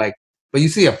definitely like. But you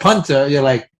see a punter, you're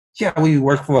like, yeah, well, you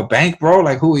work for a bank, bro?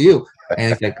 Like, who are you?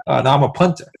 And it's like, oh, no, I'm a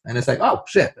punter. And it's like, oh,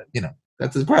 shit,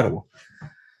 that's incredible.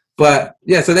 But,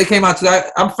 yeah, so they came out today.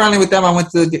 I'm friendly with them. I went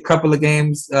to a couple of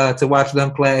games to watch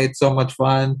them play. It's so much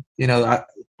fun.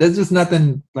 There's just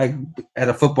nothing like at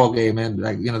a football game, man.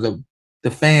 Like,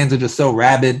 the fans are just so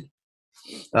rabid.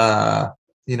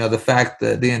 The fact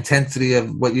that the intensity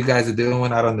of what you guys are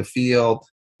doing out on the field,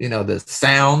 the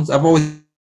sounds. I've always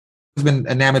been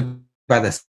enamored by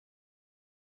the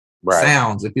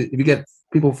sounds. If you get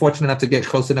people fortunate enough to get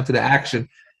close enough to the action,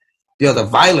 the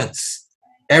violence.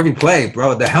 Every play,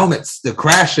 bro, the helmets, the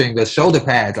crashing, the shoulder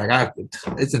pads, like I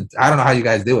don't know how you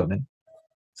guys do it, man.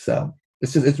 So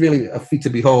it's really a feat to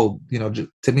behold.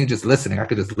 To me, just listening, I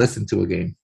could just listen to a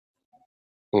game.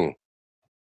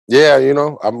 Yeah,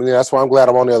 I mean, that's why I'm glad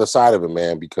I'm on the other side of it,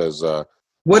 man. Because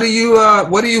what do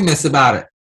you miss about it?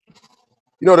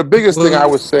 The biggest thing I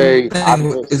would say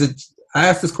is it. I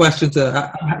asked this question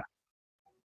to.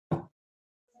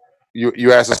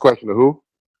 You asked this question to who?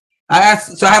 I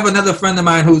have another friend of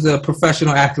mine who's a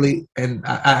professional athlete, and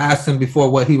I asked him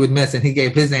before what he would miss, and he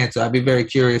gave his answer. I'd be very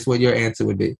curious what your answer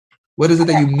would be. What is it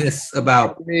that you miss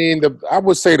about? I mean, I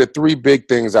would say the 3 big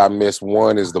things I miss.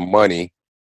 One is the money,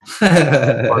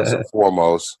 first and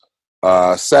foremost.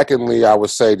 Secondly, I would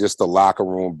say just the locker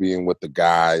room, being with the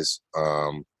guys.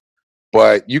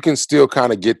 But you can still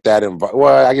kind of get that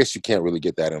well, I guess you can't really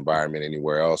get that environment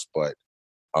anywhere else, but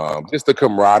just the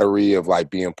camaraderie of like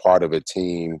being part of a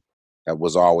team, that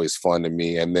was always fun to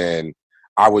me. And then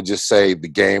I would just say the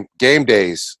game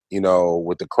days,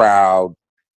 with the crowd,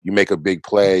 you make a big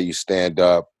play, you stand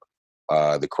up,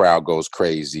 the crowd goes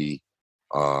crazy.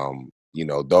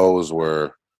 Those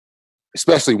were,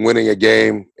 especially winning a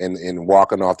game and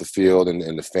walking off the field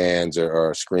and the fans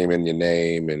are screaming your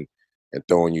name and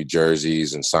throwing you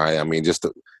jerseys and signing. I mean,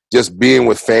 just being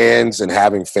with fans and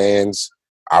having fans,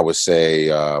 I would say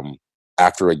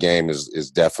after a game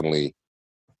is definitely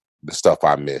the stuff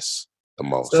I miss the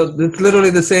most. So it's literally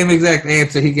the same exact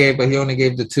answer he gave, but he only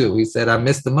gave the two. He said, I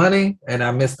miss the money and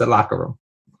I miss the locker room.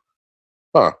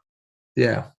 Huh.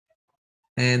 Yeah.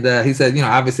 And he said,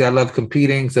 obviously I love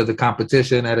competing. So the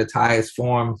competition at its highest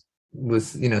form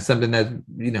was, something that,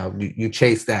 you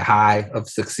chase that high of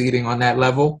succeeding on that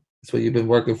level. That's what you've been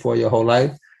working for your whole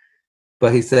life.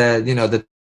 But he said, the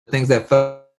things that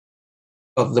felt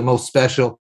the most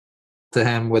special to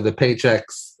him were the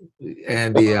paychecks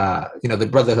and the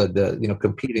brotherhood, the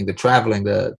competing, the traveling,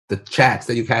 the chats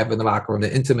that you have in the locker room,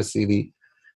 the intimacy,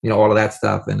 all of that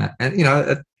stuff. And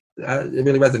it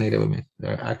really resonated with me.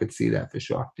 I could see that for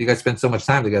sure. You guys spend so much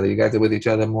time together. You guys are with each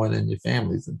other more than your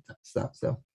families and stuff.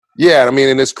 So. Yeah, I mean,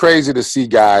 and it's crazy to see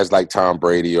guys like Tom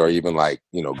Brady or even like,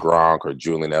 Gronk or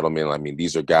Julian Edelman. I mean,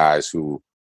 these are guys who,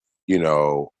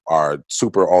 are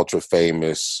super ultra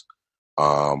famous.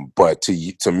 But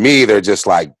to me, they're just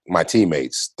like my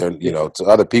teammates. They're, to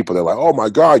other people, they're like, oh my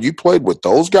God, you played with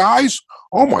those guys?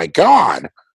 Oh my God.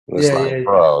 And it's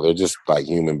bro, they're just like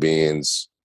human beings,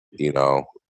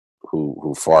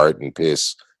 who fart and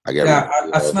piss. Like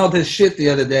I smelled his shit the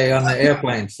other day on the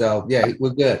airplane. So yeah,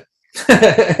 we're good.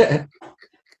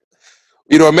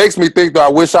 It makes me think though, I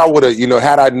wish I would have,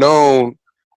 had I known,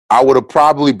 I would have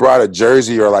probably brought a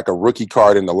jersey or like a rookie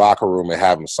card in the locker room and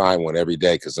have them sign one every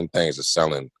day, because them things are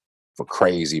selling for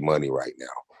crazy money right now.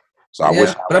 So I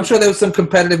wish. But I'm sure there was some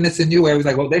competitiveness in you where it was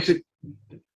like, well, they should.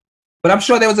 But I'm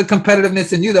sure there was a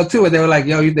competitiveness in you though too, where they were like,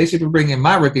 yo, they should be bringing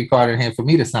my rookie card in here for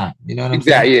me to sign. You know what I'm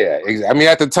saying? Yeah, exactly. I mean,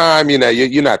 at the time,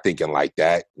 you're not thinking like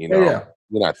that. You're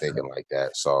not thinking like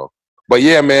that. So. But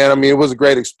yeah, man, I mean, it was a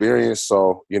great experience.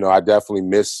 So, I definitely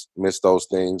miss those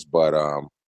things. But I'm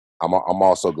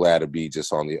also glad to be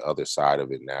just on the other side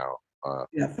of it now.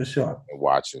 Yeah, for sure. And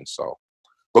watching. So,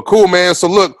 but cool, man. So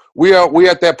look, we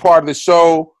at that part of the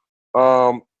show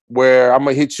where I'm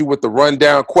gonna hit you with the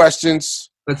rundown questions.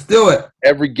 Let's do it.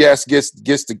 Every guest gets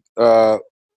to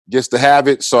have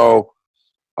it. So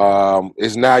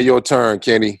it's now your turn,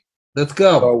 Kenny. Let's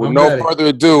go. So with no further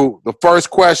ado, the first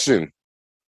question.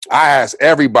 I ask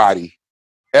everybody.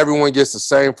 Everyone gets the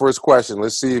same first question.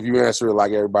 Let's see if you answer it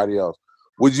like everybody else.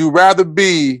 Would you rather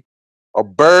be a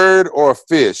bird or a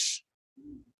fish?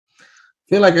 I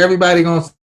feel like everybody gonna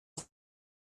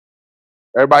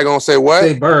say what?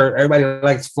 Say bird. Everybody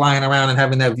likes flying around and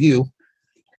having that view.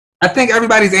 I think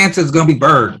everybody's answer is gonna be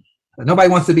bird. Nobody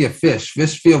wants to be a fish.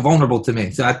 Fish feel vulnerable to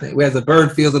me. So I think whereas a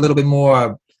bird feels a little bit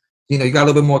more, you got a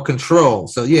little bit more control.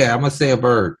 So yeah, I'm gonna say a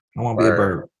bird. I want to be a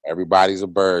bird. Everybody's a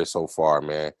bird so far,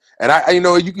 man. And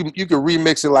you can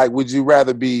remix it like, would you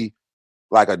rather be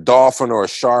like a dolphin or a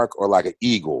shark or like an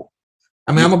eagle?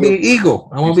 I mean, I'm gonna be an eagle.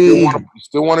 I want to be an eagle. You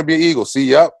still want to be an eagle? See,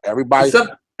 yep. Everybody.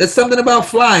 There's something about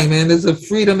flying, man. There's a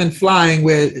freedom in flying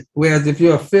whereas if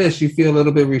you're a fish, you feel a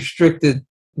little bit restricted,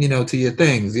 to your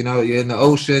things. You're in the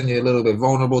ocean. You're a little bit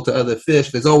vulnerable to other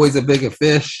fish. There's always a bigger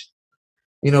fish.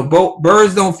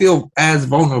 Birds don't feel as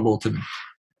vulnerable to me.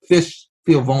 Fish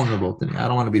feel vulnerable to me. I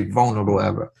don't want to be vulnerable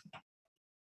ever.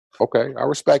 Okay, I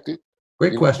respect it.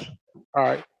 Great question. All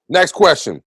right. Next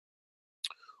question.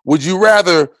 Would you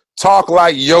rather talk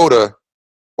like Yoda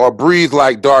or breathe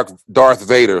like Darth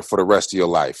Vader for the rest of your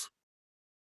life?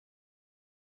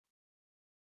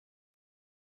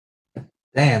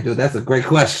 Damn, dude, that's a great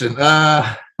question.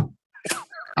 I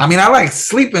mean, I like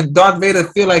sleeping. Darth Vader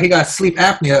feel like he got sleep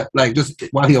apnea, like just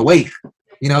while he awake.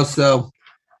 So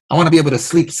I want to be able to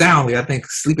sleep soundly. I think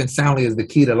sleeping soundly is the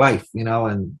key to life,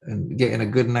 and getting a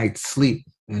good night's sleep.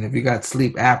 And if you got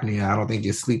sleep apnea, I don't think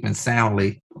you're sleeping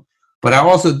soundly. But I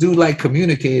also do like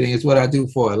communicating. It's what I do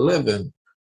for a living.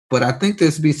 But I think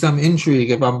there's be some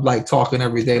intrigue if I'm like talking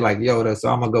every day like Yoda. So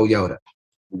I'm going to go Yoda.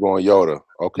 You're going Yoda.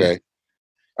 Okay.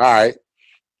 Yeah.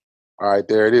 All right.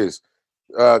 There it is.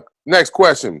 Next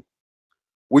question.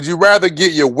 Would you rather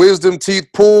get your wisdom teeth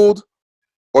pulled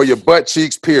or your butt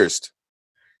cheeks pierced?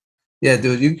 Yeah,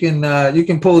 dude, you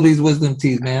can pull these wisdom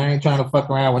teeth, man. I ain't trying to fuck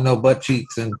around with no butt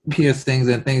cheeks and pierce things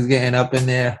and things getting up in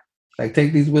there. Like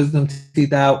take these wisdom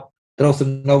teeth out, throw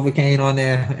some Novocaine on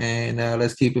there, and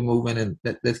let's keep it moving, and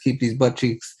let's keep these butt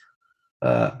cheeks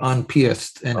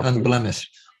unpierced and unblemished.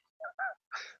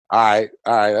 All right.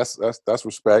 That's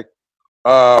respect.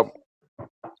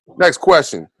 Next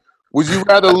question: would you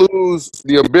rather lose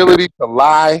the ability to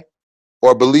lie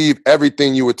or believe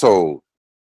everything you were told?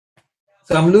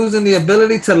 So I'm losing the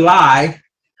ability to lie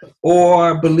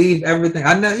or believe everything.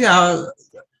 I know,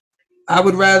 I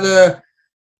would rather.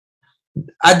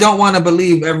 I don't want to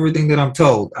believe everything that I'm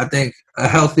told. I think a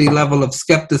healthy level of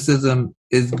skepticism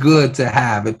is good to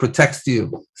have. It protects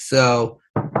you. So,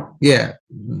 yeah,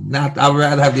 I'd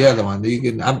rather have the other one.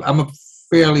 I'm a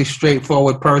fairly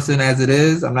straightforward person as it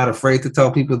is. I'm not afraid to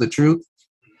tell people the truth.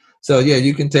 So, yeah,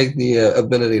 you can take the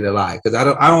ability to lie because I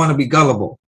don't want to be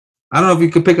gullible. I don't know if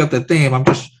you could pick up the theme. I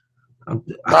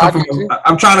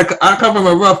come from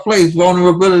a rough place.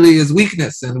 Vulnerability is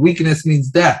weakness, and weakness means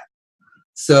death.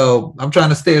 So I'm trying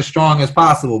to stay as strong as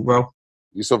possible, bro.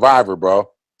 You survivor, bro.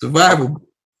 Survival.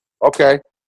 Okay.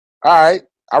 All right.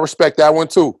 I respect that one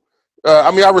too. I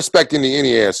respect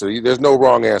any answer. There's no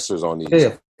wrong answers on these.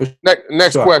 Yeah.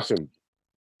 Next question.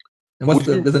 And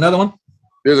there's another one?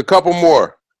 There's a couple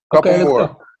more.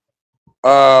 Go.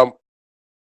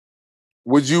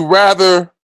 Would you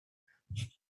rather?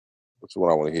 Which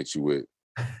one I want to hit you with?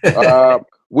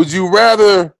 Would you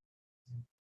rather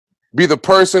be the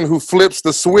person who flips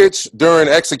the switch during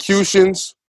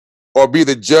executions or be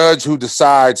the judge who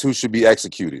decides who should be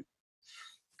executed?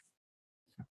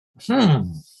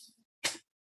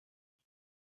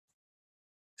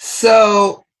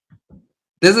 So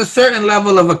there's a certain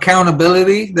level of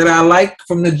accountability that I like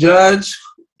from the judge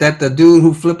that the dude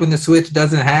who flipping the switch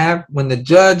doesn't have. When the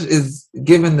judge is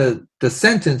given the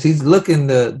sentence, he's looking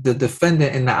the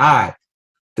defendant in the eye.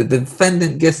 The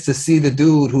defendant gets to see the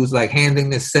dude who's like handing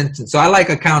this sentence. So I like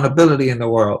accountability in the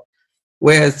world.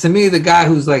 Whereas to me, the guy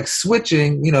who's like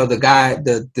switching,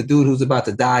 the dude who's about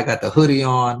to die got the hoodie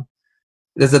on.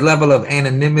 There's a level of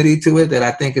anonymity to it that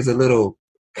I think is a little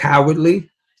cowardly.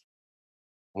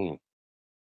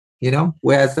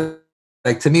 Whereas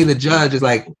like to me, the judge is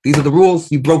like, these are the rules.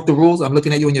 You broke the rules. I'm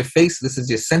looking at you in your face. This is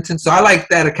your sentence. So I like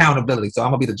that accountability. So I'm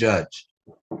gonna be the judge.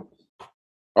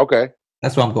 Okay.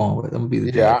 That's what I'm going with. I'm gonna be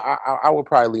the judge. Yeah, I would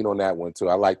probably lean on that one too.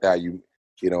 I like that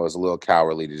it's a little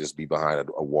cowardly to just be behind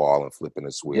a wall and flipping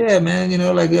a switch. Yeah, man.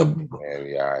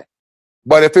 Yeah.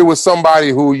 But if it was somebody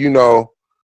who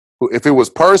if it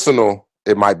was personal,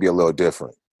 it might be a little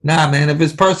different. Nah, man. If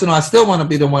it's personal, I still want to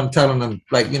be the one telling them,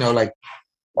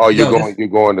 oh, you're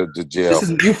going to jail.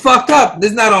 You fucked up. This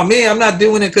is not on me. I'm not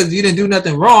doing it because you didn't do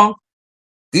nothing wrong.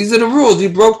 These are the rules. You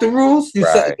broke the rules. These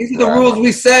are the rules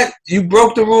we set. You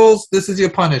broke the rules. This is your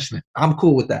punishment. I'm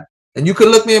cool with that. And you can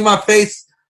look me in my face.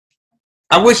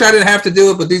 I wish I didn't have to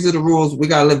do it, but these are the rules. We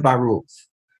gotta live by rules.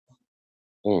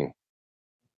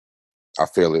 I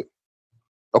feel it.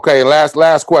 Okay,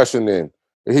 last question then.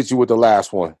 I'll hit you with the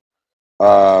last one.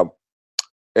 And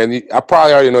I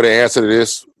probably already know the answer to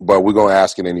this, but we're gonna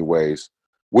ask it anyways.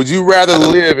 Would you rather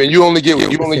live, and you only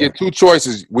get two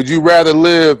choices. Would you rather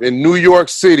live in New York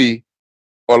City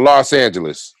or Los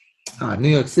Angeles? New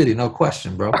York City, no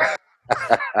question, bro.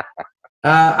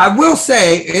 I will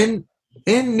say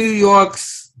in New York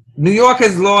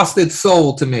has lost its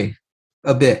soul to me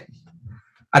a bit.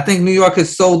 I think New York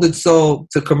has sold its soul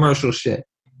to commercial shit.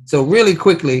 So really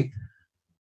quickly,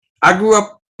 I grew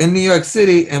up in New York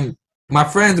City, and my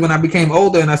friends, when I became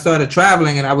older and I started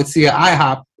traveling and I would see an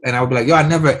IHOP, and I would be like, yo, I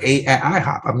never ate at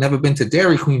IHOP. I've never been to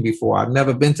Dairy Queen before. I've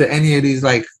never been to any of these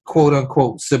like quote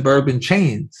unquote suburban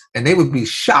chains. And they would be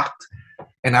shocked.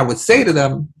 And I would say to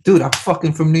them, dude, I'm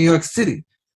fucking from New York City.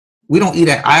 We don't eat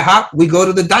at IHOP. We go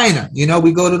to the diner.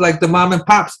 We go to like the mom and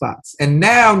pop spots. And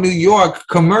now New York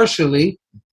commercially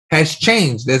has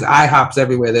changed. There's IHOPs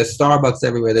everywhere. There's Starbucks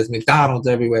everywhere. There's McDonald's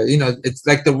everywhere. It's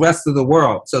like the rest of the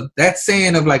world. So that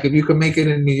saying of like, if you can make it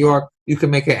in New York, you can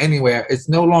make it anywhere. It's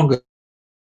no longer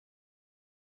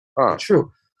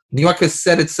true. New York has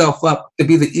set itself up to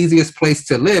be the easiest place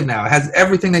to live now. It has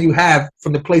everything that you have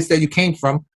from the place that you came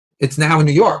from. It's now in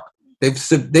New York.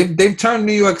 They've turned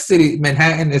New York City,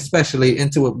 Manhattan especially,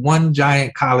 into one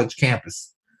giant college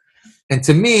campus. And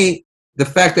to me, the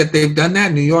fact that they've done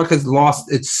that, New York has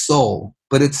lost its soul,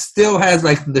 but it still has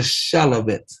like the shell of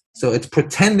it. So it's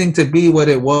pretending to be what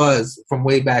it was from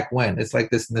way back when. It's like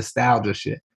this nostalgia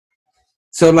shit.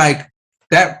 So like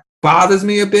that bothers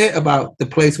me a bit about the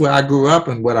place where I grew up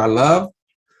and what I love.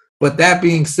 But that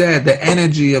being said, the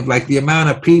energy of like the amount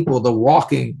of people, the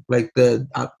walking, like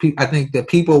I think the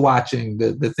people watching,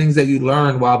 the things that you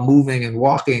learn while moving and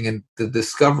walking and the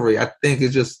discovery, I think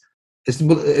is just, it's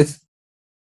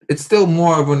it's still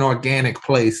more of an organic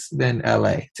place than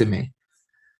LA to me.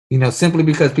 Simply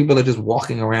because people are just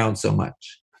walking around so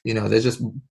much. There's just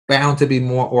bound to be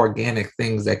more organic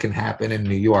things that can happen in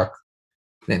New York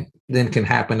than can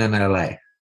happen in LA.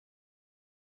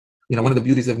 One of the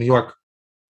beauties of New York,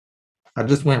 I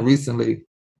just went recently,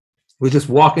 we're just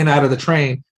walking out of the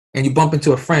train and you bump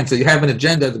into a friend. So you have an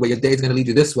agenda where your day's going to lead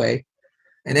you this way.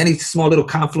 And any small little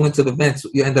confluence of events,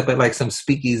 you end up at like some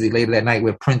speakeasy later that night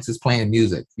where Prince is playing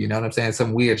music. You know what I'm saying?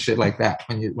 Some weird shit like that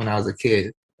when I was a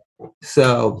kid.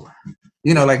 So,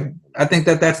 I think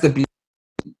that's the beauty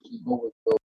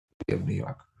of New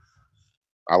York.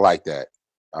 I like that.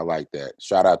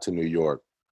 Shout out to New York.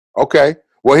 Okay.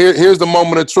 Well, here's the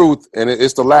moment of truth, and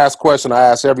it's the last question I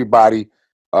ask everybody.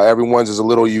 Everyone's is a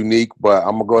little unique, but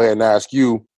I'm going to go ahead and ask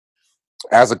you,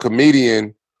 as a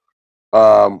comedian,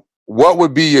 what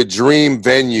would be your dream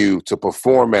venue to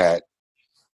perform at,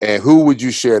 and who would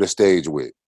you share the stage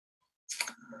with?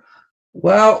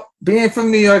 Well, being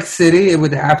from New York City, it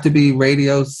would have to be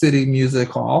Radio City Music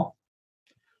Hall.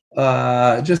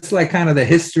 Just like kind of the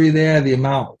history there, the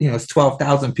amount, it's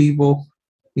 12,000 people,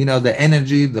 the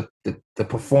energy, the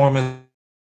performance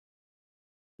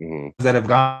that have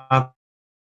gone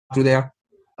through there.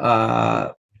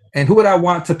 And who would I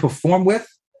want to perform with?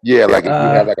 Yeah, like if you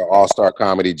had like an all-star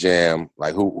comedy jam,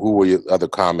 like who were your other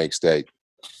comics that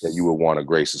you would want to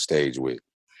grace the stage with?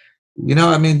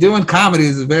 Doing comedy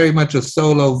is very much a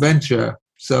solo venture.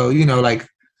 So, like,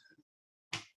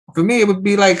 for me, it would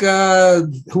be like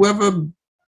whoever.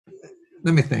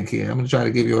 Let me think here. I'm going to try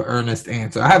to give you an earnest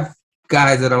answer. I have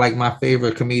guys that are like my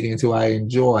favorite comedians who I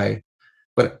enjoy.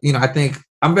 But, I think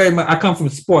I come from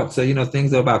sports. So,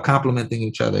 things are about complimenting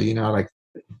each other. Like,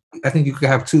 I think you could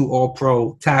have 2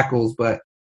 all-pro tackles, but.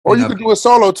 Or you could do a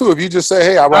solo too. If you just say,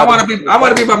 "Hey, I want to be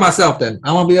by myself." Then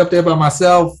I want to be up there by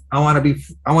myself. I want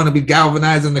to be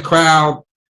galvanizing the crowd.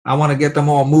 I want to get them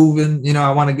all moving.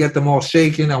 I want to get them all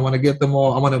shaking. I want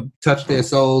to touch their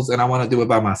souls, and I want to do it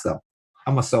by myself.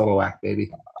 I'm a solo act,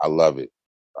 baby. I love it.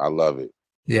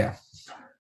 Yeah.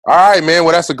 All right, man.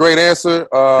 Well, that's a great answer.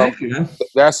 Thank you, man.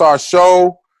 That's our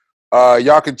show.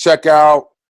 Y'all can check out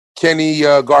Kenny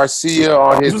Garcia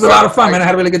on his. This was a lot of fun, man. I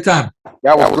had a really good time.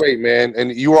 That was great, man.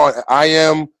 And you were on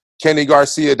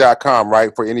IamKennyGarcia.com, right?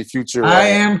 For any future.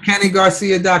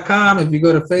 IamKennyGarcia.com. If you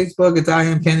go to Facebook, it's I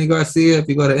Am Kenny Garcia. If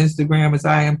you go to Instagram, it's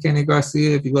I Am Kenny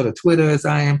Garcia. If you go to Twitter, it's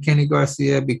I Am Kenny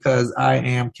Garcia, because I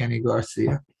am Kenny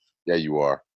Garcia. Yeah, you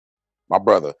are. My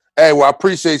brother. Hey, well, I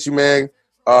appreciate you, man.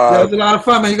 That was a lot of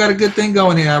fun, man. You got a good thing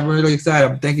going here. I'm really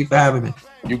excited. Thank you for having me.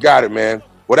 You got it, man.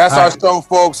 Well, that's our show,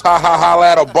 folks.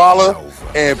 Holla at a baller,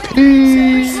 and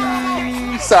peace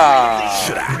out.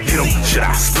 Should I hit him? Should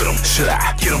I split him? Should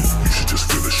I get him? You should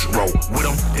just finish. Roll with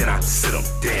him, then I sit him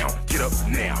down. Get up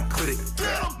now. Put it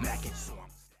down.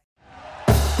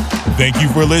 Thank you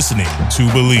for listening to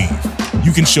Believe.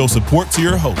 You can show support to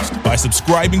your host by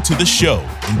subscribing to the show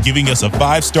and giving us a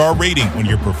 5-star rating on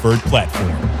your preferred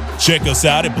platform. Check us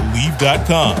out at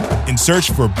Believe.com and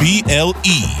search for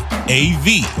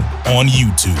BLEAV on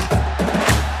YouTube.